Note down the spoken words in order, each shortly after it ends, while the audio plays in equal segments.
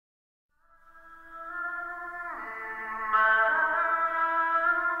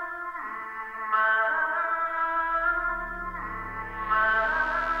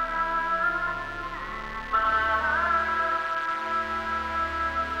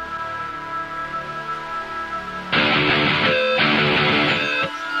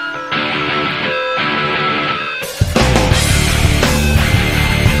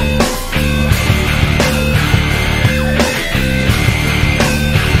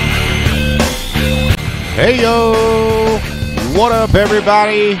Hey yo, what up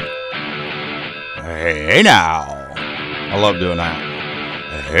everybody? Hey now. I love doing that.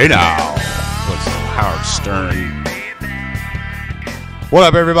 Hey now. Looks like Howard Stern. What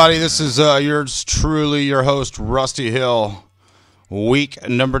up everybody? This is yours truly, your host Rusty Hill. Week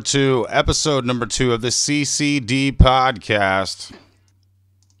number 2, episode number 2 of the CCD podcast.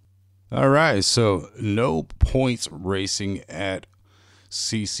 Alright, so no points racing at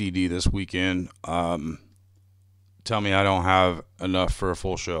CCD this weekend. Tell me I don't have enough for a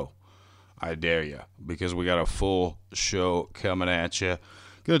full show. I dare you, because we got a full show coming at you.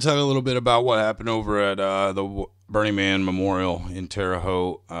 Going to talk a little bit about what happened over at the Burning Man Memorial in Terre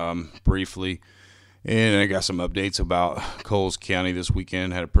Haute briefly. And I got some updates about Coles County this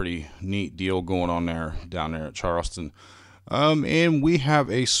weekend. Had a pretty neat deal going on there, down there at Charleston. And we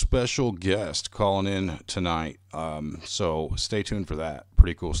have a special guest calling in tonight. So stay tuned for that.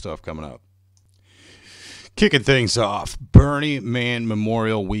 Pretty cool stuff coming up. Kicking things off, Burning Man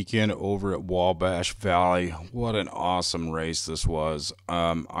Memorial Weekend over at Wabash Valley. What an awesome race this was.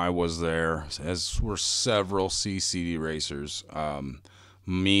 I was there, as were several CCD racers.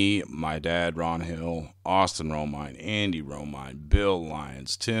 Me, my dad, Ron Hill, Austin Romine, Andy Romine, Bill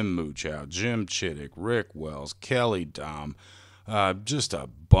Lyons, Tim Muchow, Jim Chittick, Rick Wells, Kelly Dom, just a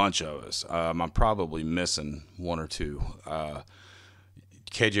bunch of us. I'm probably missing one or two.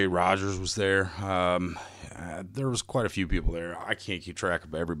 KJ Rogers was there. There was quite a few people there. I can't keep track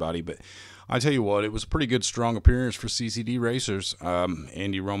of everybody, but I tell you what, it was a pretty good, strong appearance for CCD racers.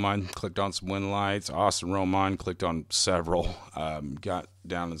 Andy Romine clicked on some win lights. Austin Romine clicked on several. Got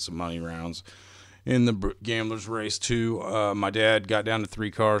down in some money rounds. In the gamblers race too, my dad got down to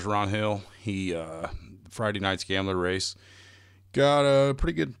 3 cars. Ron Hill, he Friday night's gambler race, got a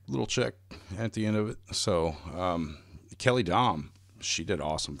pretty good little check at the end of it. So Kelly Dom, she did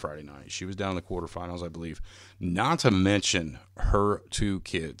awesome Friday night. She was down in the quarterfinals, I believe. Not to mention her 2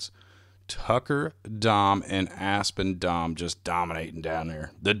 kids, Tucker Dom and Aspen Dom, just dominating down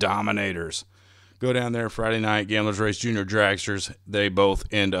there. The Dominators go down there Friday night, Gamblers Race Junior Dragsters. They both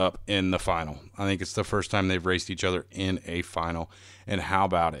end up in the final. I think it's the first time they've raced each other in a final. And how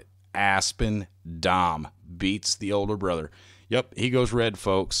about it? Aspen Dom beats the older brother. Yep, he goes red,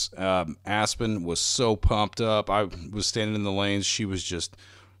 folks. Aspen was so pumped up. I was standing in the lanes. She was just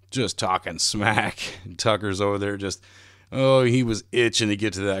talking smack. Tucker's over there he was itching to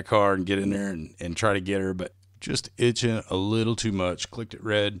get to that car and get in there and try to get her, but just itching a little too much. Clicked it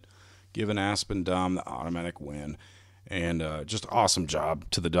red, giving Aspen Dom the automatic win. And just awesome job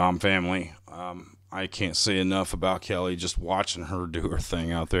to the Dom family. I can't say enough about Kelly, just watching her do her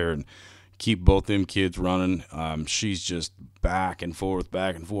thing out there and keep both them kids running. She's just back and forth,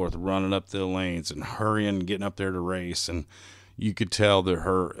 running up the lanes and hurrying, getting up there to race. And you could tell that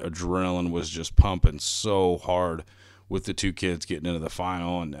her adrenaline was just pumping so hard with the 2 kids getting into the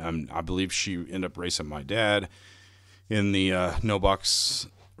final. And I believe she ended up racing my dad in the no box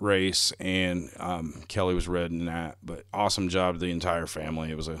race, and Kelly was red in that. But awesome job to the entire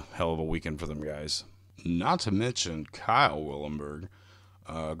family. It was a hell of a weekend for them guys. Not to mention Kyle Willenberg.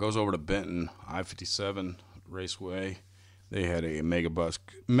 Goes over to Benton, I-57 Raceway. They had a Mega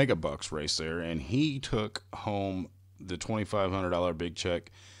Bucks race there, and he took home the $2,500 big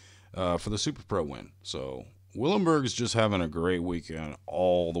check for the Super Pro win. So Willenberg's just having a great weekend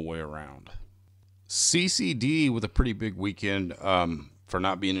all the way around. CCD with a pretty big weekend for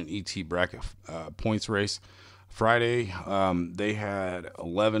not being an ET bracket points race. Friday, they had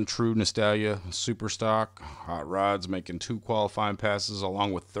 11 True Nostalgia Super Stock hot rods making 2 qualifying passes,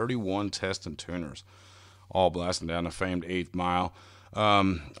 along with 31 test and tuners, all blasting down the famed 8th mile.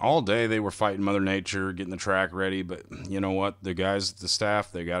 All day they were fighting Mother Nature, getting the track ready, but you know what? The guys, the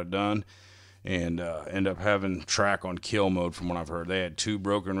staff, they got it done and end up having track on kill mode from what I've heard. They had 2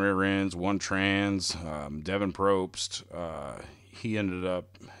 broken rear ends, 1 trans. Devin Probst, he ended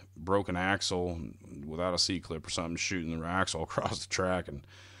up broken axle without a C-clip or something, shooting the axle across the track.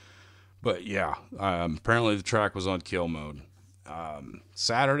 But yeah, apparently the track was on kill mode.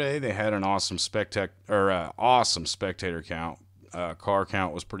 Saturday they had an awesome spectator count. Car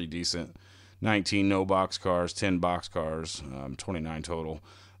count was pretty decent. 19 no box cars, 10 box cars, 29 total.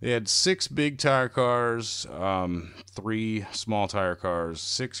 They had 6 big tire cars, 3 small tire cars,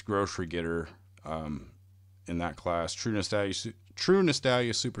 6 grocery getter in that class. True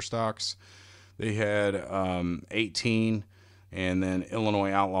Nostalgia Super Stocks, they had 18, and then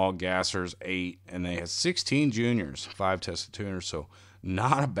Illinois Outlaw Gassers 8, and they had 16 juniors, 5 tested tuners. So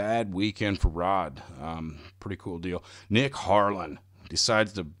not a bad weekend for Rod. Pretty cool deal. Nick Harlan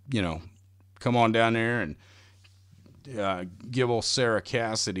decides to come on down there and give old Sarah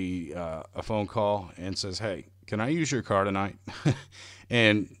Cassidy a phone call and says, "Hey, can I use your car tonight?"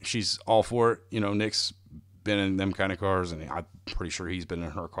 And she's all for it. Nick's been in them kind of cars, and I'm pretty sure he's been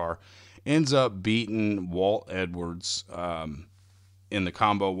in her car. Ends up beating Walt Edwards in the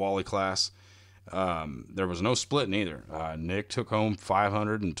combo Wally class. There was no splitting either. Nick took home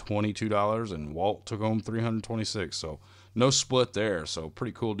 $522, and Walt took home $326. So no split there. So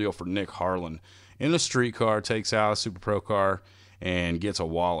pretty cool deal for Nick Harlan. In a street car, takes out a Super Pro car and gets a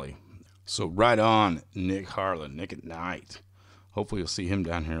Wally. So right on, Nick Harlan, Nick at Night. Hopefully you'll see him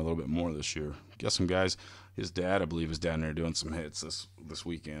down here a little bit more this year. Got some guys. His dad, I believe, is down there doing some hits this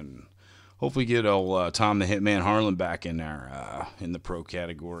weekend. Hopefully get old Tom the Hitman Harlan back in there in the pro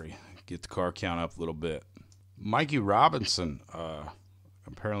category. Get the car count up a little bit. Mikey Robinson,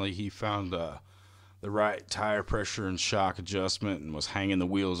 apparently he found the right tire pressure and shock adjustment and was hanging the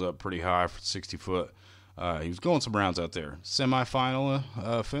wheels up pretty high for 60 foot. He was going some rounds out there. Semi-final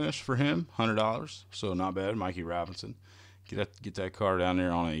finish for him, $100. So not bad, Mikey Robinson. Get that car down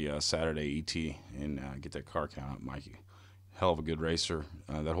there on a Saturday ET and get that car count up, Mikey. Hell of a good racer.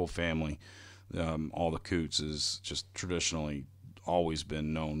 That whole family, all the Coots, is just traditionally always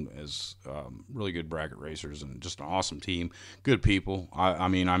been known as really good bracket racers and just an awesome team. Good people. I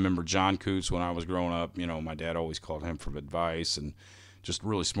mean, I remember John Coots when I was growing up. My dad always called him for advice, and just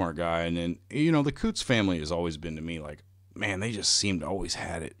really smart guy. And then, the Coots family has always been to me like, man, they just seemed to always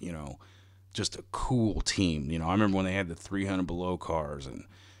had it, just a cool team. I remember when they had the 300 below cars, and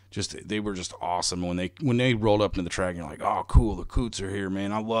they were just awesome. When they rolled up into the track, you're like, oh, cool, the Coots are here,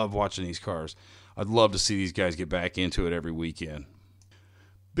 man. I love watching these cars. I'd love to see these guys get back into it every weekend.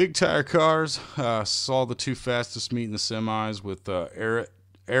 Big tire cars. Saw the two fastest meet in the semis with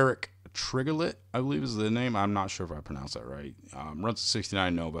Eric Trigalit, I believe is the name. I'm not sure if I pronounced that right. Runs a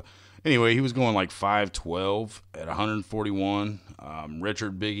 69 Nova. Anyway, he was going like 512 at 141.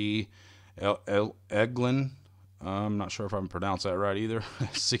 Richard Biggie Eglin, I'm not sure if I pronounced that right either.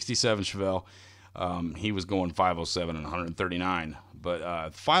 67 Chevelle. He was going 507 and 139.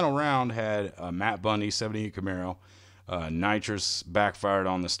 But final round had Matt Bundy, 78 Camaro. Nitrous backfired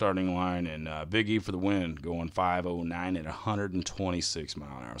on the starting line, and Big E for the win, going 509 at 126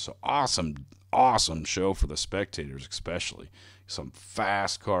 mile an hour. So awesome show for the spectators, especially. Some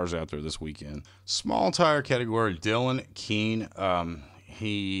fast cars out there this weekend. Small tire category, Dylan Keene.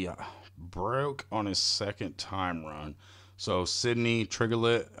 He broke on his second time run. So Sidney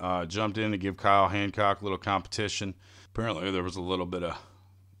Trigalit jumped in to give Kyle Hancock a little competition. Apparently there was a little bit of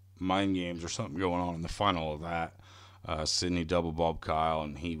mind games or something going on in the final of that. Sidney double bobbed Kyle,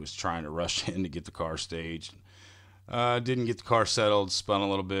 and he was trying to rush in to get the car staged. Didn't get the car settled, spun a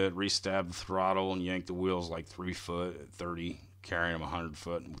little bit, re-stabbed the throttle, and yanked the wheels like 3 foot at 30, carrying him 100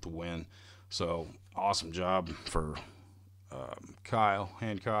 foot with the win. So awesome job for Kyle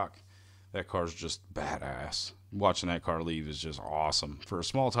Hancock. That car's just badass. Watching that car leave is just awesome. For a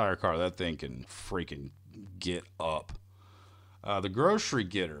small tire car, that thing can freaking get up. The grocery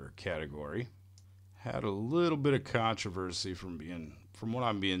getter category had a little bit of controversy from what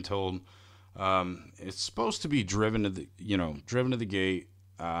I'm being told. It's supposed to be driven to the gate,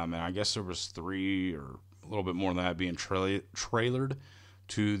 and I guess there was 3 or a little bit more than that being trailered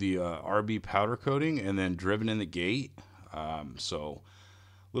to the RB powder coating and then driven in the gate. So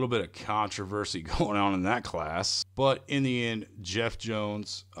a little bit of controversy going on in that class. But in the end, Jeff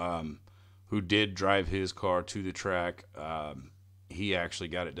Jones, who did drive his car to the track, he actually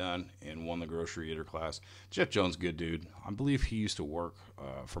got it done and won the grocery eater class. Jeff Jones, good dude. I believe he used to work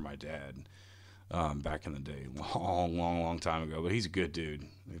for my dad back in the day, long time ago. But he's a good dude.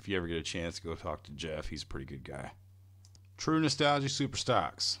 If you ever get a chance to go talk to Jeff, he's a pretty good guy. True Nostalgia Super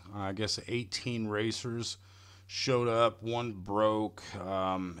Stocks. I guess 18 racers showed up. One broke,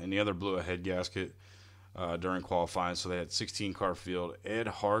 and the other blew a head gasket during qualifying. So they had 16 car field. Ed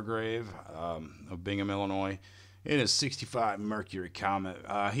Hargrave of Bingham, Illinois, in his 65 Mercury Comet.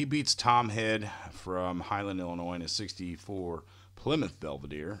 He beats Tom Head from Highland, Illinois, in his 64 Plymouth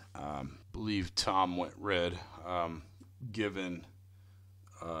Belvedere. Believe Tom went red, giving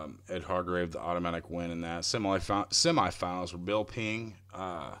Ed Hargrave the automatic win in that. Semifinals were Bill Ping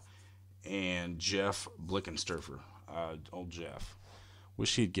and Jeff Blickensterfer. Old Jeff.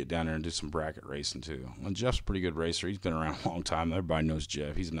 Wish he'd get down there and do some bracket racing too. And Jeff's a pretty good racer. He's been around a long time. Everybody knows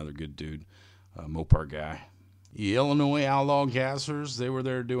Jeff. He's another good dude. Mopar guy. The Illinois Outlaw Gassers, they were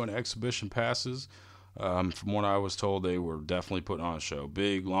there doing exhibition passes. From what I was told, they were definitely putting on a show.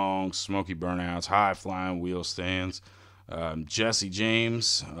 Big, long, smoky burnouts, high-flying wheel stands. Jesse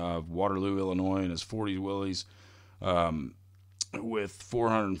James of Waterloo, Illinois, in his 40 Willies. with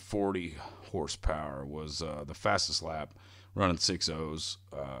 440 horsepower was the fastest lap, running 6.0s.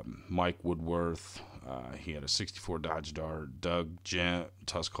 Mike Woodworth, he had a 64 Dodge Dart. Doug Gent,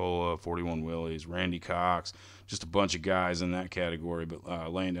 Tuscola, 41 Willys. Randy Cox, just a bunch of guys in that category,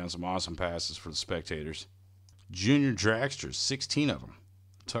 but laying down some awesome passes for the spectators. Junior dragsters, 16 of them.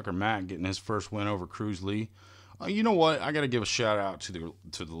 Tucker Mack getting his first win over Cruz Lee. You know what? I got to give a shout out to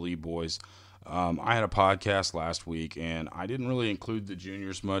the Lee boys. I had a podcast last week, and I didn't really include the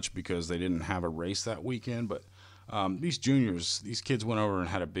juniors much because they didn't have a race that weekend. But these juniors, these kids went over and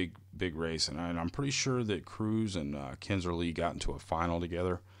had a big race, and I'm pretty sure that Cruz and Kinzer Lee got into a final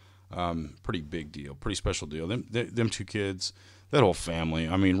together. Pretty big deal, pretty special deal. Them two kids, that whole family.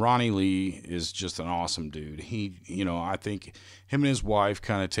 I mean, Ronnie Lee is just an awesome dude. I think him and his wife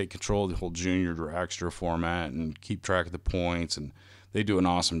kind of take control of the whole junior dragster format and keep track of the points, and they do an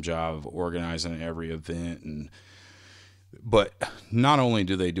awesome job of organizing every event. But not only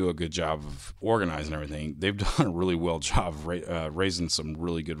do they do a good job of organizing everything, they've done a really well job of raising some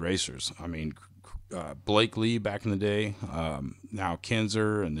really good racers. I mean, Blake Lee back in the day, now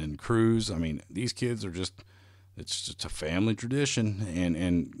Kinzer, and then Cruz. I mean, these kids are it's just a family tradition.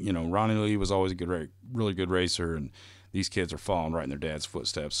 And Ronnie Lee was always a really good racer, and these kids are following right in their dad's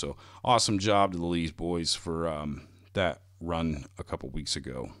footsteps. So awesome job to the Lee's boys for that run a couple weeks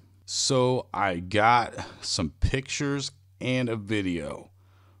ago. So I got some pictures and a video.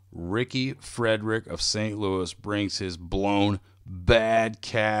 Ricky Frederick of St. Louis brings his blown bad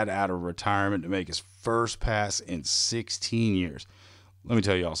cat out of retirement to make his first pass in 16 years. Let me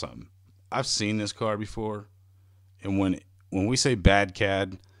tell y'all something. I've seen this car before, and when we say bad cat,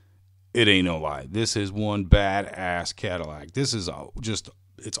 it ain't no lie. This is one badass Cadillac. This is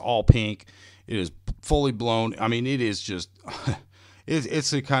it's all pink. It is fully blown. I mean, it is just, it's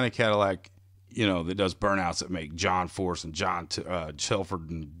the kind of Cadillac, that does burnouts that make John Force and John Telford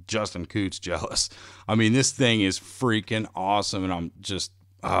and Justin Coots jealous. I mean, this thing is freaking awesome, and I'm just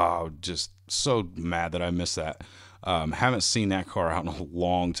so mad that I missed that. Haven't seen that car out in a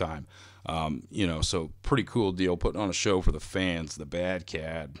long time. So pretty cool deal, putting on a show for the fans, the Bad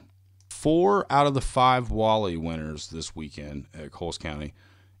Cad. 4 out of the 5 Wally winners this weekend at Coles County,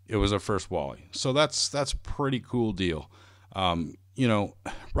 it was our first Wally. So that's a pretty cool deal.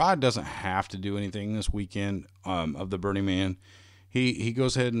 Rod doesn't have to do anything this weekend of the Burning Man. He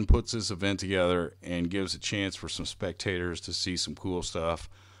goes ahead and puts this event together and gives a chance for some spectators to see some cool stuff,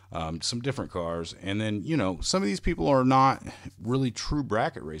 some different cars. And then, some of these people are not really true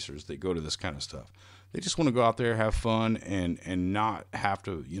bracket racers that go to this kind of stuff. They just want to go out there, have fun, and not have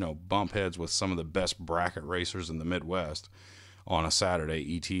to, bump heads with some of the best bracket racers in the Midwest on a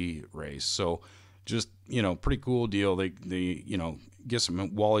Saturday ET race. So just, pretty cool deal. They get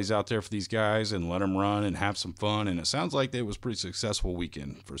some Wallies out there for these guys and let them run and have some fun. And it sounds like it was a pretty successful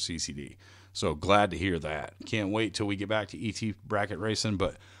weekend for CCD. So glad to hear that. Can't wait till we get back to ET bracket racing,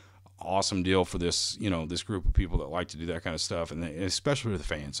 but awesome deal for this, this group of people that like to do that kind of stuff. And especially with the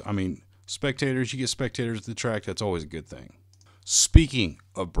fans. I mean, spectators, you get spectators at the track. That's always a good thing. Speaking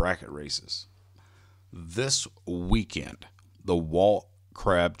of bracket races, this weekend, the Walt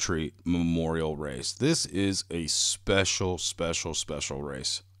Crabtree Memorial Race. This is a special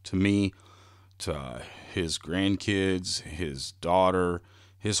race to me, to his grandkids, his daughter,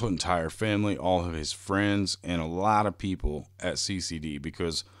 his entire family, all of his friends, and a lot of people at CCD,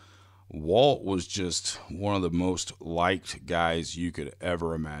 because Walt was just one of the most liked guys you could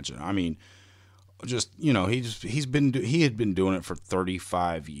ever imagine. I mean, he had been doing it for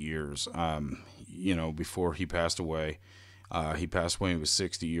 35 years. Before he passed away. He passed away when he was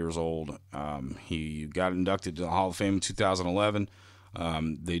 60 years old. He got inducted to the Hall of Fame in 2011.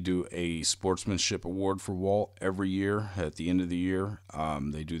 They do a sportsmanship award for Walt every year at the end of the year.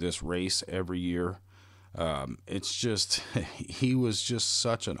 They do this race every year. He was just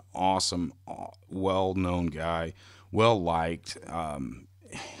such an awesome, well-known guy, well-liked.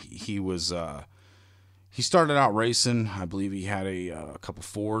 He started out racing. I believe he had a couple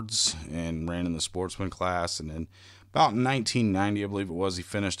Fords and ran in the sportsman class. And then about 1990, I believe it was, he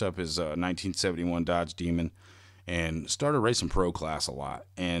finished up his 1971 Dodge Demon and started racing pro class a lot.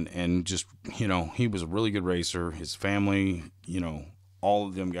 And just, he was a really good racer. His family, all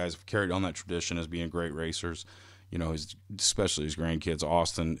of them guys have carried on that tradition as being great racers. Especially his grandkids,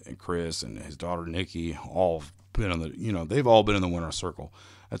 Austin and Chris, and his daughter Nikki, all been on they've all been in the winner's circle.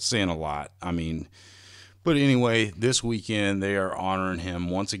 That's saying a lot. I mean, but anyway, this weekend they are honoring him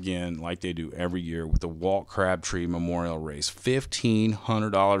once again, like they do every year, with the Walt Crabtree Memorial Race.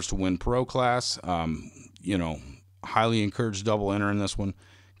 $1,500 to win pro class. Highly encourage double enter in this one.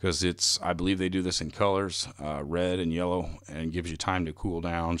 because I believe they do this in colors, red and yellow, and gives you time to cool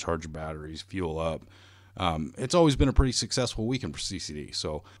down, charge your batteries, fuel up. It's always been a pretty successful weekend for CCD.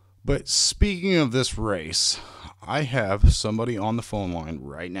 So, but speaking of this race, I have somebody on the phone line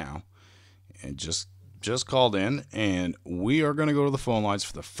right now, and just called in, and we are going to go to the phone lines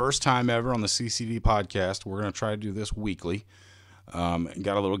for the first time ever on the CCD podcast. We're going to try to do this weekly. Got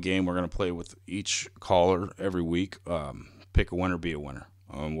a little game we're going to play with each caller every week. Pick a winner, be a winner.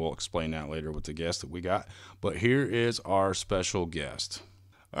 We'll explain that later with the guest that we got. But here is our special guest.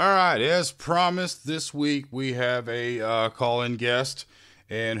 All right, as promised, this week we have a call-in guest,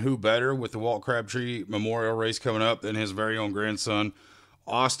 and who better with the Walt Crabtree Memorial Race coming up than his very own grandson,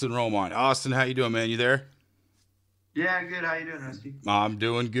 Austin Romine. Austin, how you doing, man? You there? Yeah, good. How you doing, Rusty? I'm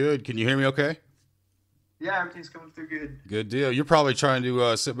doing good. Can you hear me okay? Yeah, everything's coming through good. Good deal. You're probably trying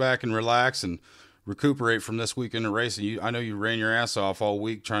to sit back and relax and recuperate from this weekend of racing. I know you ran your ass off all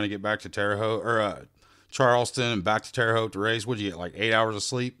week trying to get back to Terre Haute, or Charleston and back to Terre Haute to race. What'd you get, like 8 hours of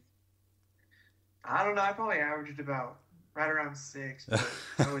sleep? I don't know. I probably averaged about right around 6. But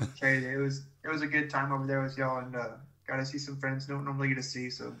I wouldn't trade it. It was a good time over there with y'all, and got to see some friends don't normally get to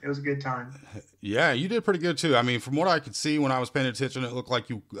see, so it was a good time. Yeah, you did pretty good too. I mean, from what I could see when I was paying attention, it looked like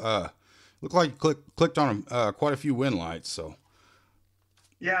you clicked on quite a few win lights. So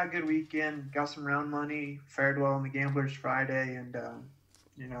yeah, good weekend. Got some round money. Fared well on the Gamblers Friday, and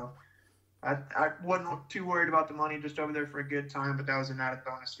I wasn't too worried about the money. Just over there for a good time, but that was an added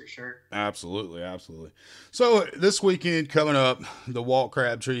bonus for sure. Absolutely, absolutely. So this weekend coming up, the Walt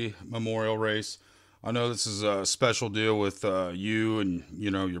Crabtree Memorial Race. I know this is a special deal with you and,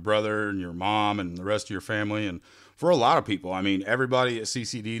 your brother and your mom and the rest of your family. And for a lot of people, I mean, everybody at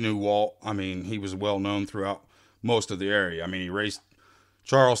CCD knew Walt. I mean, he was well known throughout most of the area. I mean, he raced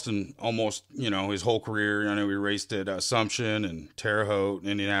Charleston almost, his whole career. I know he raced at Assumption and Terre Haute and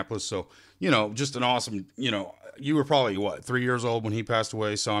Indianapolis. So, just an awesome, you were probably, 3 years old when he passed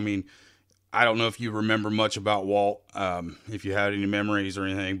away. So, I mean, I don't know if you remember much about Walt, if you had any memories or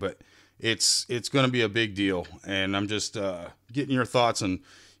anything, but it's going to be a big deal, and I'm just getting your thoughts on,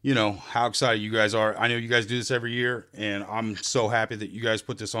 how excited you guys are. I know you guys do this every year, and I'm so happy that you guys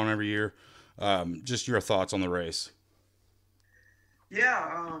put this on every year. Just your thoughts on the race.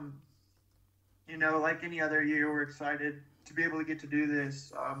 Yeah, like any other year, we're excited to be able to get to do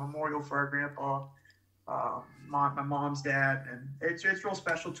this memorial for our grandpa, my mom's dad, and it's real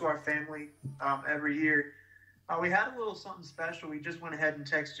special to our family every year. We had a little something special. We just went ahead and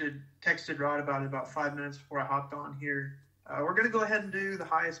texted Rod about it about 5 minutes before I hopped on here. We're going to go ahead and do the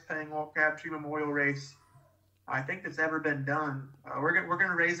highest paying Walt Crabtree Memorial Race I think that's ever been done. We're going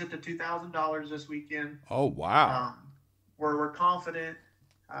to raise it to $2,000 this weekend. Oh, wow. We're confident.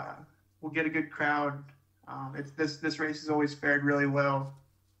 We'll get a good crowd. This race has always fared really well.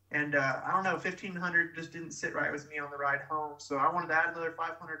 And I don't know, $1,500 just didn't sit right with me on the ride home. So I wanted to add another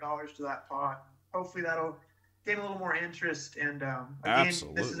 $500 to that pot. Hopefully that'll gain a little more interest, and again,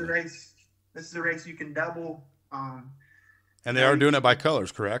 Absolutely. This is a race you can double. And they are doing it by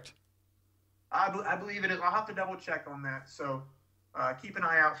colors, correct? I believe it is. I'll have to double check on that. So keep an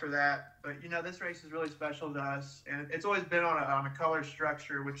eye out for that. But this race is really special to us, and it's always been on a color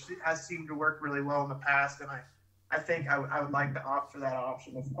structure, which has seemed to work really well in the past. And I think I would like to opt for that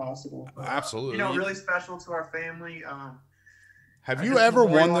option if possible. But, Absolutely. Really special to our family. Have you ever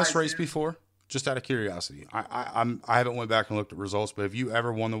won this race before? Just out of curiosity, I haven't went back and looked at results, but have you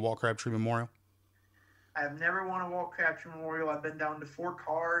ever won the Walt Crabtree Memorial? I have never won a Walt Crabtree Memorial. I've been down to 4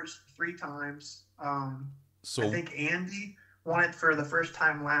 cars 3 times. So I think Andy won it for the first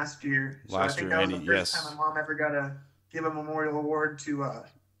time last year. So I think that was the first time my mom ever got to give a memorial award to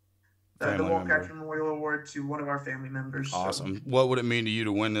the Walt Crabtree Memorial Award to one of our family members. Awesome. So, what would it mean to you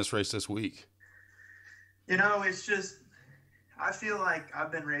to win this race this week? It's just, I feel like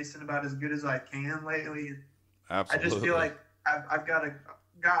I've been racing about as good as I can lately. Absolutely. I just feel like I've got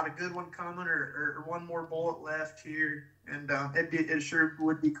a good one coming, or one more bullet left here, and it sure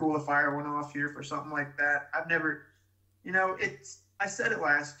would be cool to fire one off here for something like that. I've never, I said it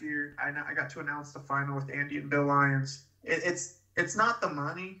last year. I got to announce the final with Andy and Bill Lyons. It's not the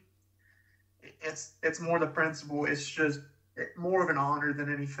money. It's more the principle. It's just more of an honor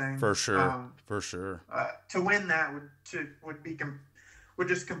than anything. For sure. For sure. To win that would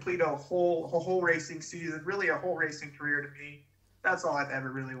just complete a whole racing season, really a whole racing career to me. That's all I've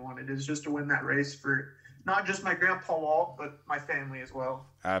ever really wanted, is just to win that race for not just my grandpa Walt, but my family as well.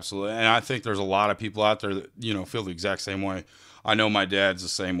 Absolutely. And I think there's a lot of people out there that, feel the exact same way. I know my dad's the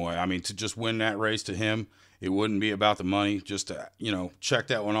same way. I mean, to just win that race to him, it wouldn't be about the money. Just to, check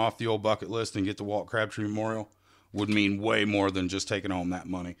that one off the old bucket list and get the Walt Crabtree Memorial would mean way more than just taking home that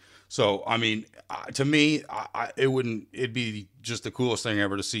money. So, I mean, to me, it'd be just the coolest thing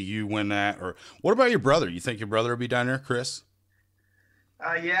ever to see you win that. Or what about your brother? You think your brother will be down there, Chris?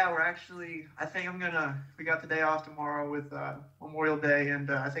 Yeah, I think we got the day off tomorrow with Memorial Day,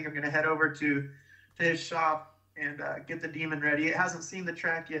 and I think I'm going to head over to his shop and get the Demon ready. It hasn't seen the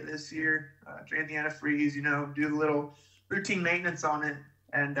track yet this year. Drain the antifreeze, do the little routine maintenance on it,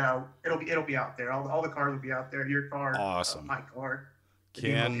 and it'll be out there. All the cars will be out there. Your car, awesome. My car.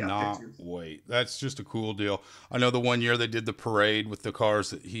 Cannot wait. That's just a cool deal. I know the one year they did the parade with the cars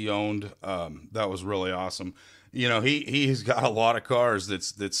that he owned. That was really awesome. He's got a lot of cars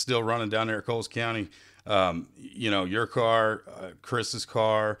that's still running down there at Coles County. Your car, Chris's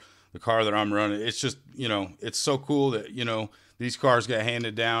car, the car that I'm running. It's just, it's so cool that, these cars got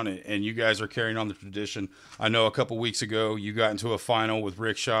handed down and you guys are carrying on the tradition. I know a couple weeks ago you got into a final with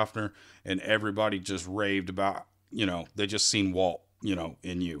Rick Schaffner and everybody just raved about, they just seen Walt,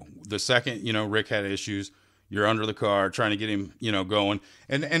 in you. The second, Rick had issues, you're under the car trying to get him, going.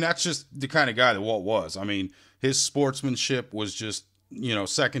 And that's just the kind of guy that Walt was. I mean, his sportsmanship was just,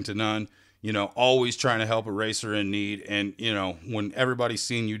 second to none, always trying to help a racer in need. And, when everybody's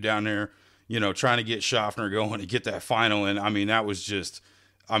seen you down there, trying to get Schaffner going to get that final. And I mean, that was just,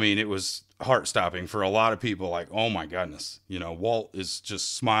 it was heart stopping for a lot of people. Like, oh my goodness, Walt is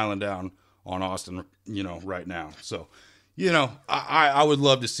just smiling down on Austin, right now. So, I would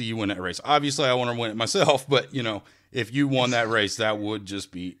love to see you win that race. Obviously I want to win it myself, but if you won that race, that would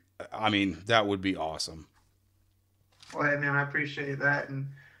just be, that would be awesome. Well, hey man, I appreciate that. And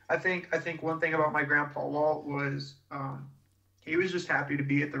I think one thing about my grandpa Walt was, he was just happy to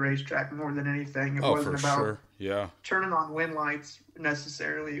be at the racetrack more than anything. It wasn't about turning on win lights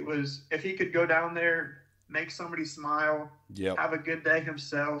necessarily. It was if he could go down there, make somebody smile, have a good day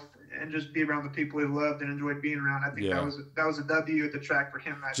himself, and just be around the people he loved and enjoyed being around. I think that was a W at the track for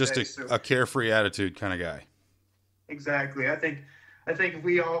him that day. Just a carefree attitude kind of guy. Exactly. I think if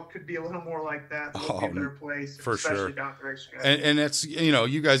we all could be a little more like that, we'll be a better place, for especially sure. down at the racetrack. And that's,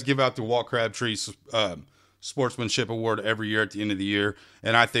 you guys give out the Walt Crabtree Sportsmanship Award every year at the end of the year,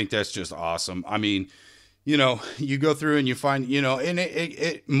 and I think that's just awesome. I mean, you go through and you find, and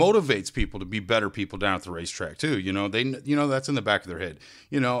it motivates people to be better people down at the racetrack too. They, that's in the back of their head.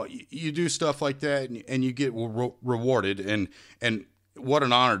 You do stuff like that and you get rewarded, and what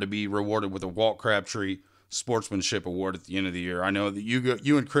an honor to be rewarded with a Walt Crabtree Sportsmanship Award at the end of the year. I know that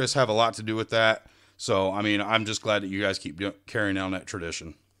you and Chris have a lot to do with that. So, I'm just glad that you guys keep carrying on that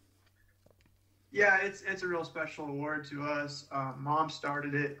tradition. Yeah, it's a real special award to us. Mom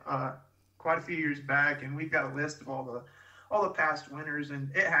started it quite a few years back, and we've got a list of all the past winners,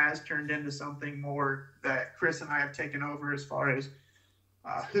 and it has turned into something more that Chris and I have taken over as far as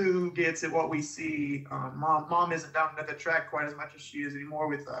who gets it, what we see. Mom isn't down at the track quite as much as she is anymore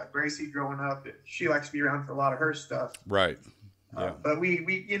with Gracie growing up. She likes to be around for a lot of her stuff. Right. Yeah. But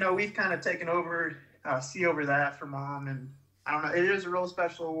we've kind of taken over, see over that for Mom, and I don't know. It is a real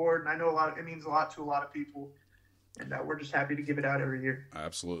special award, and I know it means a lot to a lot of people. And we're just happy to give it out every year.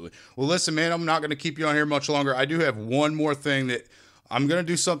 Absolutely. Well, listen, man, I'm not going to keep you on here much longer. I do have one more thing that I'm going to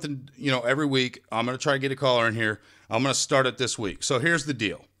do something, every week. I'm going to try to get a caller in here. I'm going to start it this week. So here's the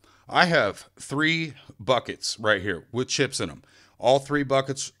deal. I have 3 buckets right here with chips in them. All 3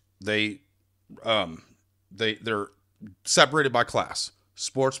 buckets, they're separated by class.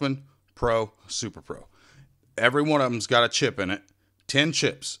 Sportsman, Pro, Super Pro. Every one of them's got a chip in it. 10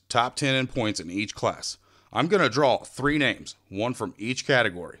 chips, top 10 in points in each class. I'm going to draw 3 names, one from each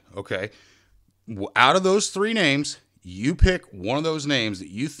category, okay? Out of those 3 names, you pick one of those names that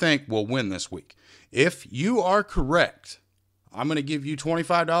you think will win this week. If you are correct, I'm going to give you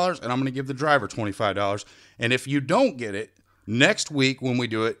 $25, and I'm going to give the driver $25. And if you don't get it, next week when we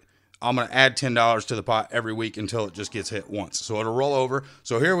do it, I'm going to add $10 to the pot every week until it just gets hit once. So it'll roll over.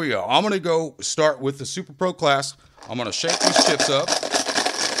 So here we go. I'm going to go start with the Super Pro class. I'm going to shake these chips up.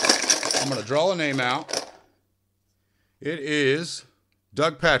 I'm going to draw a name out. It is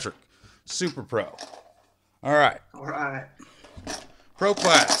Doug Patrick, Super Pro. All right. All right. Pro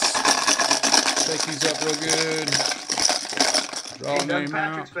class. Shake these up real good. Draw a name Doug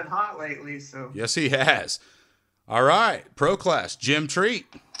Patrick's been hot lately, so. Yes, he has. All right. Pro class, Jim Treat.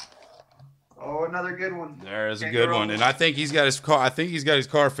 Oh, another good one. There's a good one, and I think he's got his car. I think he's got his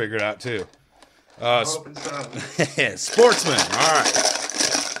car figured out too. I'm hoping so. Sportsman. All right.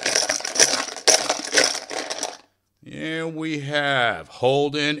 And we have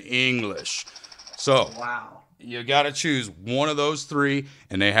Holden English. So, wow. You got to choose one of those 3,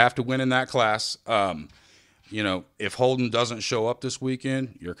 and they have to win in that class. If Holden doesn't show up this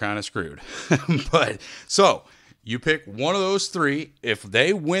weekend, you're kind of screwed. But so You pick one of those three. If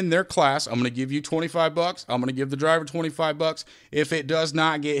they win their class, I'm going to give you $25. I'm going to give the driver $25. If it does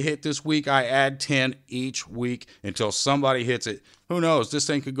not get hit this week, I add 10 each week until somebody hits it. Who knows? This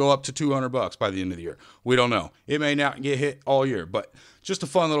thing could go up to $200 by the end of the year. We don't know. It may not get hit all year, but just a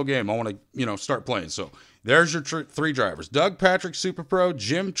fun little game. I want to, start playing. So there's your three drivers: Doug Patrick, Super Pro;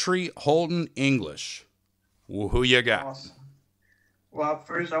 Jim Tree, Holden, English. Who you got? Awesome. Well,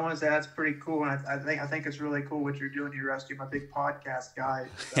 first I want to say that's pretty cool, and I think it's really cool what you're doing here, Rusty. I'm a big podcast guy.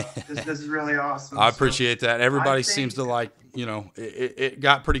 So this is really awesome. I appreciate that. Everybody seems to like, it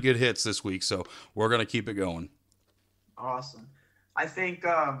got pretty good hits this week, so we're gonna keep it going. Awesome. I think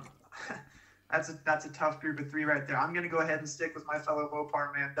that's a tough group of three right there. I'm gonna go ahead and stick with my fellow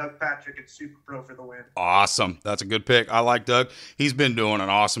Mopar man, Doug Patrick, and Super Pro for the win. Awesome. That's a good pick. I like Doug. He's been doing an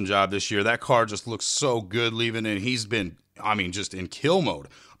awesome job this year. That car just looks so good leaving, and he's been, just in kill mode.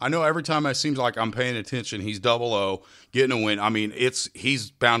 I know every time it seems like I'm paying attention, he's 00, getting a win.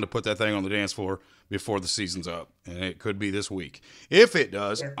 He's bound to put that thing on the dance floor before the season's up, and it could be this week. If it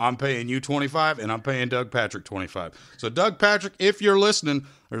does, I'm paying you $25, and I'm paying Doug Patrick $25. So, Doug Patrick, if you're listening,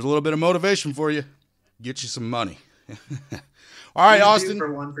 there's a little bit of motivation for you. Get you some money. All right, Austin.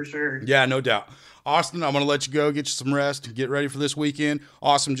 For one for sure. Yeah, no doubt. Austin, I'm going to let you go, get you some rest, get ready for this weekend.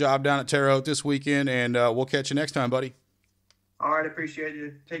 Awesome job down at Terre Haute this weekend, and we'll catch you next time, buddy. All right, appreciate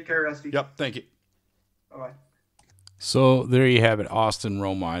you. Take care, Rusty. Yep, thank you. Bye-bye. So there you have it, Austin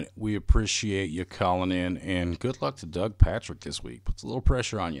Romine. We appreciate you calling in, and good luck to Doug Patrick this week. Puts a little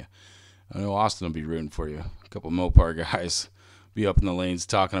pressure on you. I know Austin will be rooting for you. A couple of Mopar guys be up in the lanes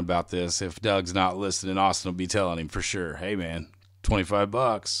talking about this. If Doug's not listening, Austin will be telling him for sure, hey, man,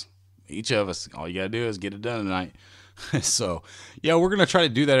 $25 each of us. All you got to do is get it done tonight. So, yeah, we're going to try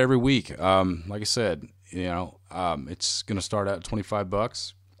to do that every week. Like I said, it's going to start out at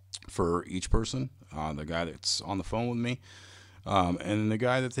 $25 for each person, the guy that's on the phone with me, and the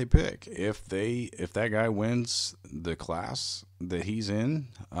guy that they pick. If that guy wins the class that he's in,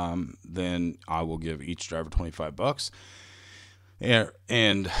 then I will give each driver $25.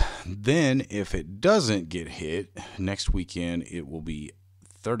 And then if it doesn't get hit next weekend, it will be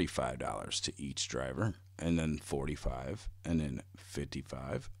 $35 to each driver, and then $45, and then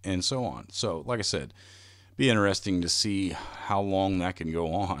 $55, and so on. So, like I said, be interesting to see how long that can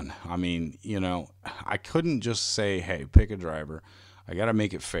go on. I couldn't just say, hey, pick a driver. I got to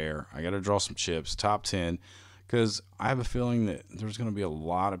make it fair. I got to draw some chips, top 10, because I have a feeling that there's going to be a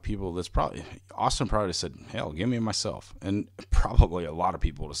lot of people Austin probably said, hell, give me myself. And probably a lot of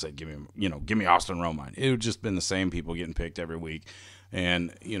people would have said, give me Austin Romine. It would just been the same people getting picked every week.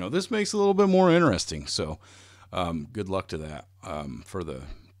 And, this makes it a little bit more interesting. So, good luck to that for the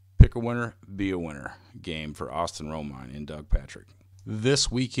Pick a Winner, Be a Winner game for Austin Romine and Doug Patrick.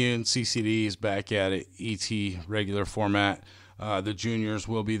 This weekend, CCD is back at it, ET regular format. The juniors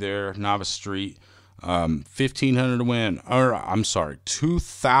will be there, Novice Street. $1,500 to win, or I'm sorry,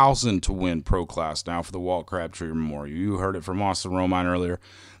 $2,000 to win pro class now for the Walt Crabtree Memorial. You heard it from Austin Romine earlier.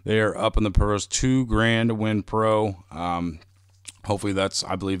 They are up in the pros, $2,000 to win pro. Hopefully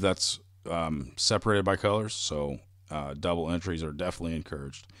I believe that's separated by colors, so double entries are definitely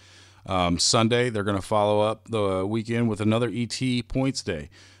encouraged. Sunday, they're going to follow up the weekend with another ET points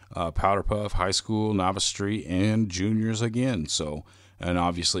day. Powder Puff, High School, Novice Street, and juniors again. So, and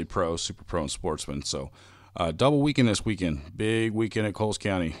obviously pro, Super Pro, and Sportsman. So, double weekend this weekend. Big weekend at Coles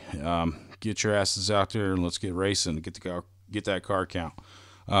County. Get your asses out there and let's get racing. Get that car count.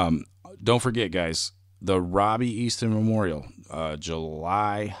 Don't forget, guys, the Robbie Easton Memorial,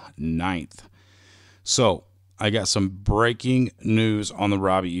 July 9th. So, I got some breaking news on the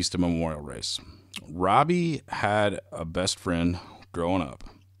Robbie Easton Memorial race. Robbie had a best friend growing up.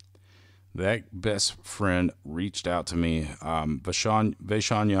 That best friend reached out to me.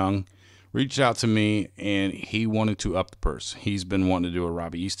 Vaishon Young reached out to me, and he wanted to up the purse. He's been wanting to do a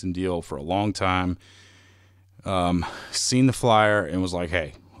Robbie Easton deal for a long time. Seen the flyer and was like,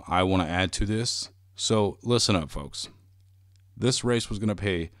 hey, I want to add to this. So listen up, folks. This race was going to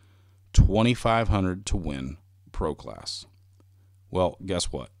pay $2,500 to win pro class. Well,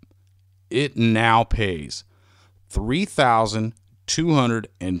 guess what? It now pays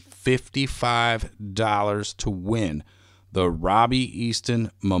 $3,255 to win the Robbie Easton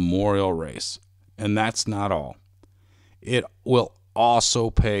Memorial Race. And that's not all. It will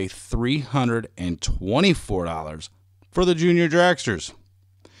also pay $324 for the junior dragsters.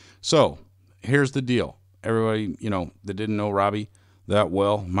 So here's the deal. Everybody, that didn't know Robbie that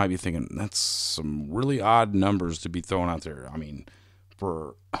well might be thinking, that's some really odd numbers to be thrown out there.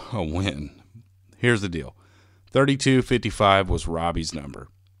 For a win. Here's the deal. 32.55 was Robbie's number.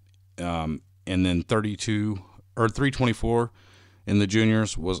 And then 32 or 324 in the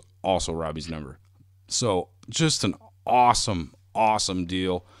juniors was also Robbie's number. So just an awesome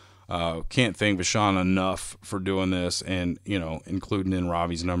deal. Can't thank Vashon enough for doing this and, including in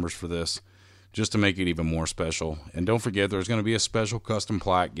Robbie's numbers for this, just to make it even more special. And don't forget, there's going to be a special custom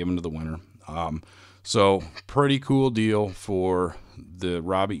plaque given to the winner. So pretty cool deal for the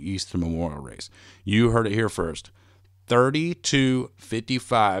Robbie Easton Memorial Race. You heard it here first.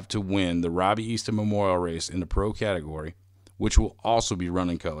 $32.55 to win the Robbie Easton Memorial Race in the pro category, which will also be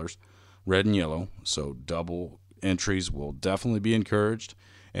running colors, red and yellow. So double entries will definitely be encouraged.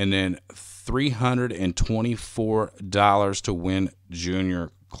 And then $324 to win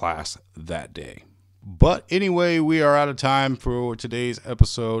junior class that day. But anyway, we are out of time for today's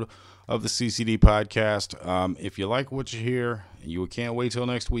episode of the CCD podcast. If you like what you hear, you can't wait till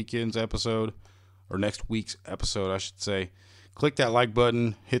next week's episode, I should say. Click that like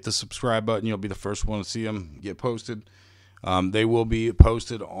button, hit the subscribe button. You'll be the first one to see them get posted. They will be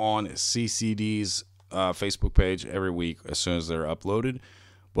posted on CCD's Facebook page every week as soon as they're uploaded.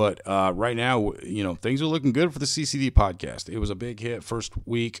 But right now, things are looking good for the CCD podcast. It was a big hit first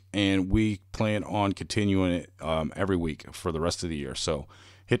week, and we plan on continuing it every week for the rest of the year. So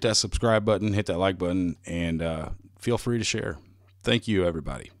hit that subscribe button, hit that like button, and feel free to share. Thank you,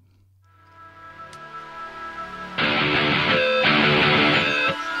 everybody.